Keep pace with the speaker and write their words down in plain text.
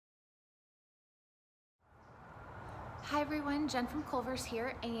Hi everyone, Jen from Culver's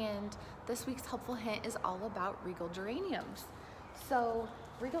here, and this week's helpful hint is all about Regal geraniums. So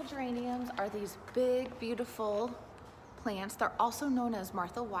Regal geraniums are these big, beautiful plants. They're also known as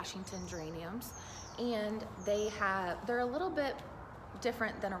Martha Washington geraniums, and they're a little bit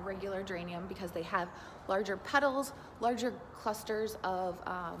different than a regular geranium because they have larger petals, larger clusters of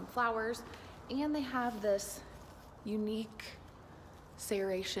flowers, and they have this unique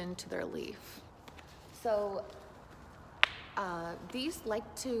serration to their leaf. So these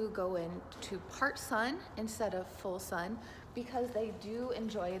like to go into part sun instead of full sun because they do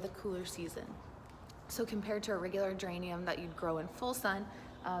enjoy the cooler season. So compared to a regular geranium that you'd grow in full sun,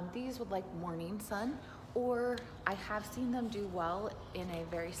 these would like morning sun, or I have seen them do well in a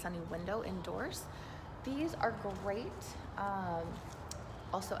very sunny window indoors. These are great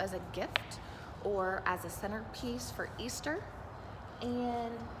also as a gift or as a centerpiece for Easter,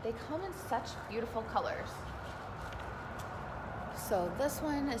 and they come in such beautiful colors. So this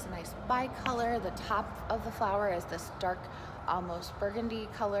one is a nice bicolor. The top of the flower is this dark, almost burgundy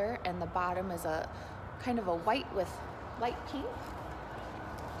color, and the bottom is a kind of a white with light pink.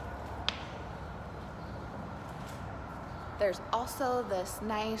 There's also this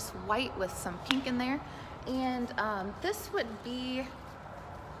nice white with some pink in there, and this would be,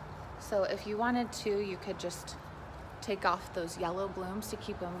 so if you wanted to, you could just take off those yellow blooms to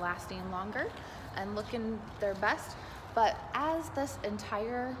keep them lasting longer and looking their best. But as this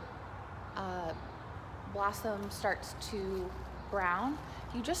entire blossom starts to brown,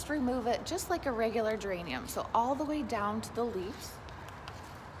 you just remove it just like a regular geranium. So all the way down to the leaves.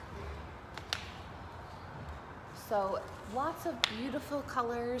 So lots of beautiful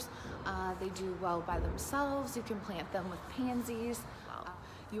colors. They do well by themselves. You can plant them with pansies.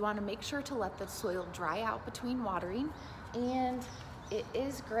 You want to make sure to let the soil dry out between watering. And it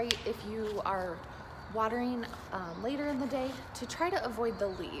is great if you are watering later in the day to try to avoid the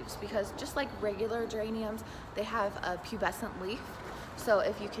leaves, because just like regular geraniums, they have a pubescent leaf. So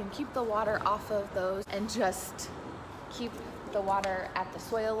if you can keep the water off of those and just keep the water at the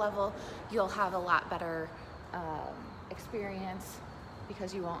soil level, you'll have a lot better experience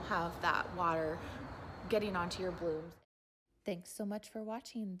because you won't have that water getting onto your blooms. Thanks so much for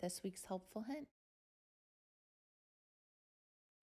watching this week's helpful hint.